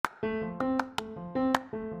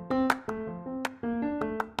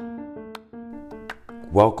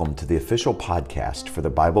Welcome to the official podcast for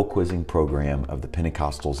the Bible quizzing program of the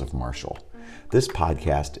Pentecostals of Marshall. This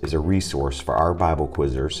podcast is a resource for our Bible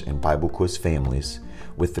quizzers and Bible quiz families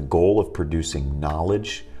with the goal of producing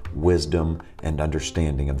knowledge, wisdom, and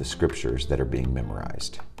understanding of the scriptures that are being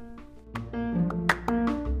memorized.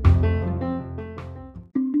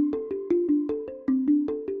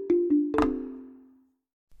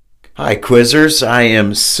 Hi, quizzers. I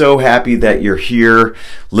am so happy that you're here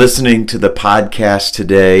listening to the podcast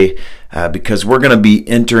today because we're going to be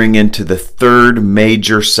entering into the third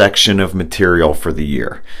major section of material for the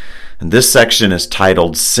year. And this section is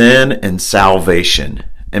titled Sin and Salvation.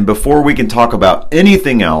 And before we can talk about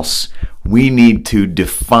anything else, we need to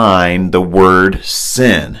define the word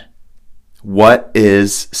sin. What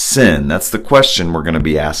is sin? That's the question we're going to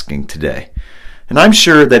be asking today. And I'm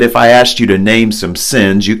sure that if I asked you to name some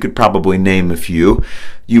sins, you could probably name a few.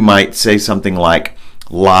 You might say something like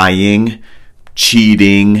lying,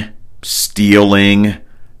 cheating, stealing,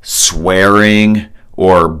 swearing,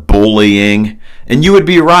 or bullying. And you would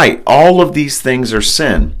be right. All of these things are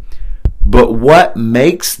sin. But what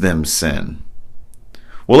makes them sin?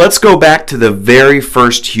 Well, let's go back to the very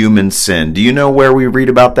first human sin. Do you know where we read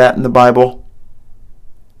about that in the Bible?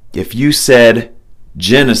 If you said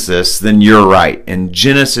Genesis, then you're right. In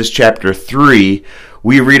Genesis chapter 3,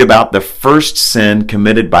 we read about the first sin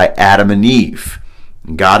committed by Adam and Eve.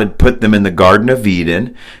 God had put them in the Garden of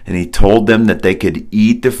Eden, and He told them that they could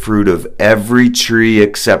eat the fruit of every tree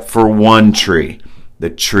except for one tree, the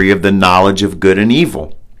tree of the knowledge of good and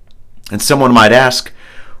evil. And someone might ask,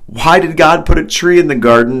 why did God put a tree in the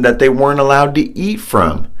garden that they weren't allowed to eat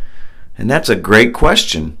from? And that's a great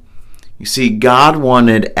question. You see, God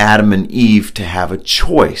wanted Adam and Eve to have a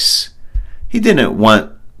choice. He didn't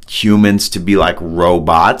want humans to be like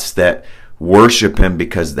robots that worship Him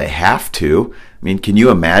because they have to. I mean, can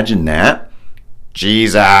you imagine that?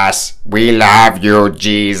 Jesus, we love you,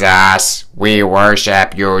 Jesus. We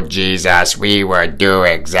worship you, Jesus. We will do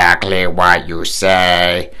exactly what you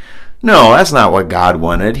say. No, that's not what God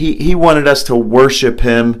wanted. He wanted us to worship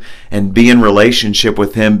Him and be in relationship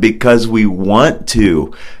with Him because we want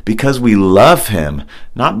to, because we love Him,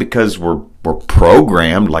 not because we're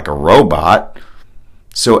programmed like a robot.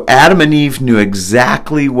 So Adam and Eve knew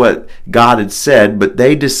exactly what God had said, but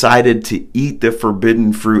they decided to eat the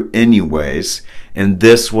forbidden fruit anyways, and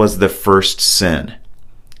this was the first sin.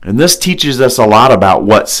 And this teaches us a lot about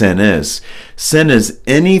what sin is. Sin is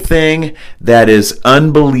anything that is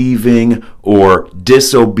unbelieving or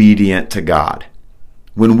disobedient to God.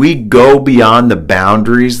 When we go beyond the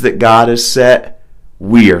boundaries that God has set,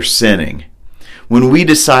 we are sinning. When we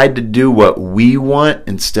decide to do what we want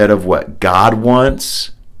instead of what God wants,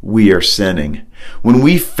 we are sinning. When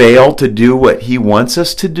we fail to do what He wants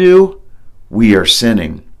us to do, we are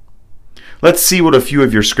sinning. Let's see what a few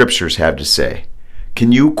of your scriptures have to say.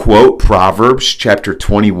 Can you quote Proverbs chapter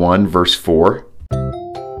 21, verse 4?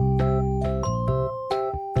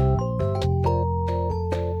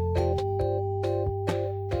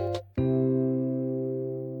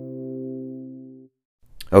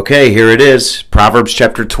 Okay, here it is. Proverbs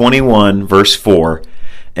chapter 21, verse 4.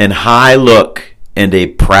 An high look and a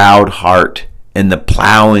proud heart, and the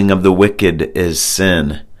plowing of the wicked is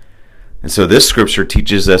sin. And so this scripture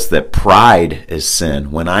teaches us that pride is sin.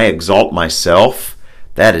 When I exalt myself,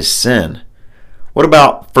 that is sin. What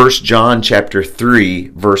about 1 John chapter 3,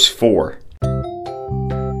 verse 4?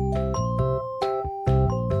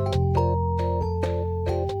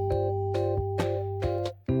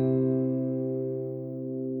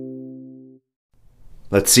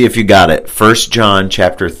 Let's see if you got it. 1 John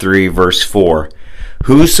chapter 3, verse 4.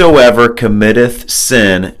 Whosoever committeth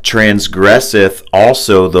sin transgresseth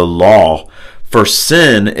also the law, for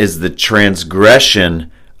sin is the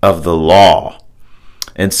transgression of the law.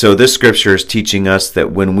 And so this scripture is teaching us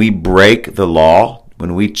that when we break the law,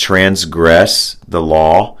 when we transgress the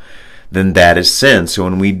law, then that is sin. So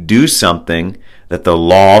when we do something that the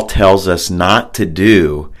law tells us not to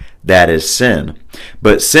do, that is sin.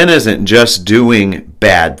 But sin isn't just doing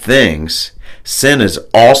bad things. Sin is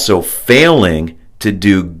also failing to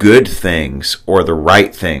do good things or the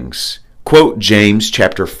right things. Quote James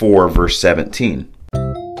chapter 4, verse 17.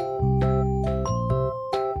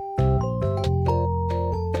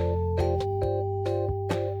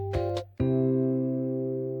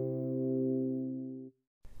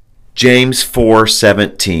 James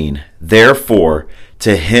 4:17. Therefore,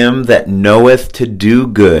 to him that knoweth to do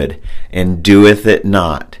good and doeth it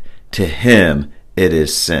not, to him it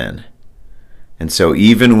is sin. And so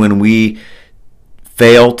even when we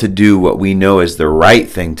fail to do what we know is the right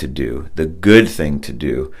thing to do, the good thing to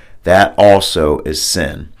do, that also is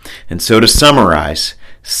sin. And so to summarize,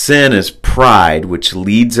 sin is pride, which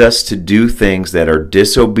leads us to do things that are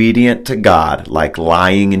disobedient to God, like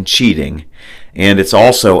lying and cheating. And it's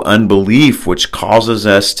also unbelief, which causes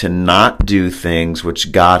us to not do things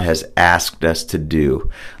which God has asked us to do,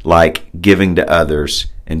 like giving to others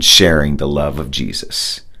and sharing the love of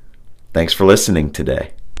Jesus. Thanks for listening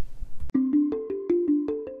today.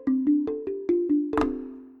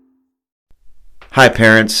 Hi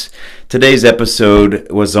parents, today's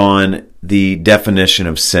episode was on the definition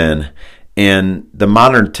of sin, and the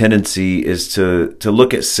modern tendency is to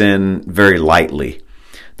look at sin very lightly.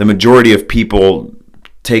 The majority of people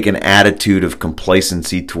take an attitude of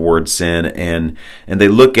complacency towards sin, and they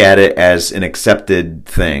look at it as an accepted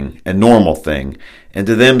thing, a normal thing, and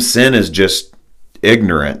to them sin is just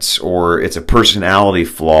ignorance, or it's a personality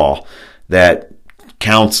flaw that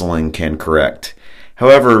counseling can correct.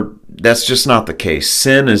 However, that's just not the case.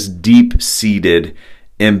 Sin is deep-seated,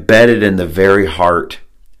 embedded in the very heart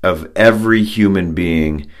of every human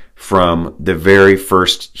being from the very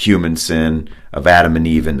first human sin of Adam and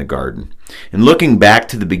Eve in the garden. And looking back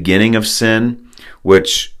to the beginning of sin,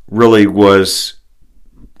 which really was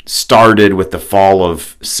started with the fall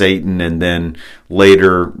of Satan and then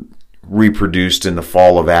later reproduced in the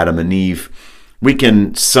fall of Adam and Eve, we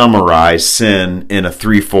can summarize sin in a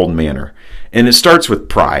threefold manner. And it starts with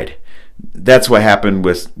pride. That's what happened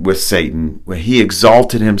with Satan. When he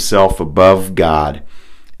exalted himself above God,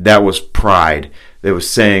 that was pride. That was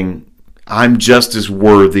saying, I'm just as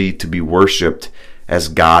worthy to be worshipped as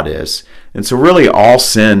God is. And so really all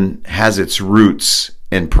sin has its roots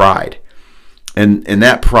in pride. And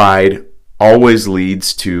that pride always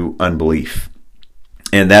leads to unbelief.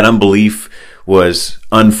 And that unbelief was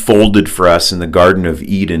unfolded for us in the Garden of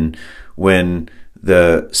Eden when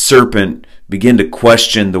the serpent began to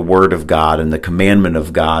question the word of God and the commandment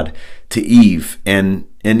of God to Eve. And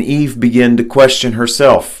Eve began to question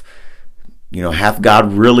herself. Hath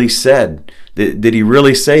God really said? Did he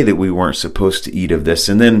really say that we weren't supposed to eat of this?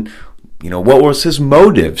 And then, what was his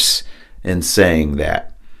motives in saying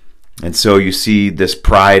that? And so you see this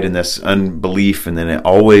pride and this unbelief, and then it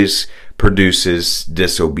always produces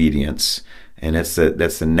disobedience. And that's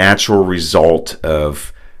the natural result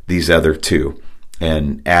of these other two.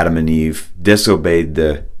 And Adam and Eve disobeyed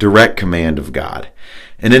the direct command of God.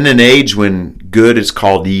 And in an age when good is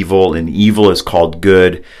called evil and evil is called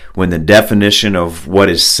good, when the definition of what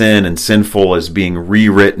is sin and sinful is being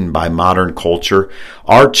rewritten by modern culture,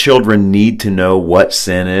 our children need to know what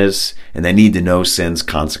sin is, and they need to know sin's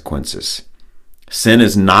consequences. Sin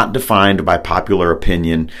is not defined by popular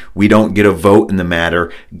opinion. We don't get a vote in the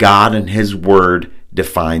matter. God and His Word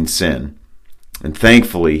define sin. And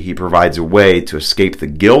thankfully, He provides a way to escape the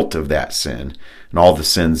guilt of that sin and all the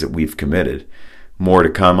sins that we've committed. More to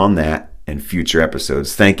come on that in future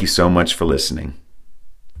episodes. Thank you so much for listening.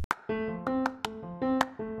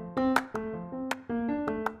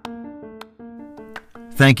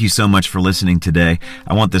 Thank you so much for listening today.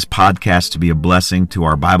 I want this podcast to be a blessing to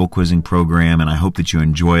our Bible quizzing program, and I hope that you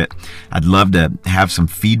enjoy it. I'd love to have some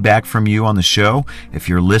feedback from you on the show. If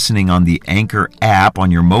you're listening on the Anchor app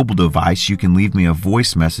on your mobile device, you can leave me a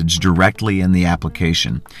voice message directly in the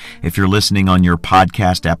application. If you're listening on your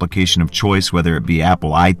podcast application of choice, whether it be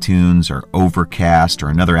Apple iTunes or Overcast or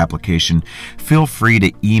another application, feel free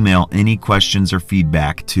to email any questions or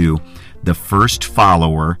feedback to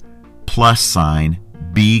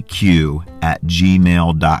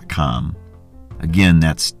thefirstfollower+BQ@gmail.com. Again,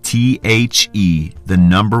 that's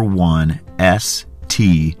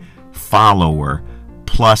THE1ST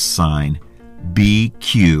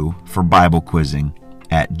follower+BQ for Bible quizzing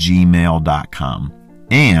 @gmail.com.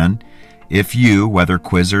 And if you, whether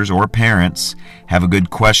quizzers or parents, have a good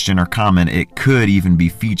question or comment, it could even be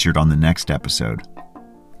featured on the next episode.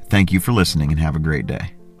 Thank you for listening and have a great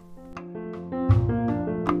day.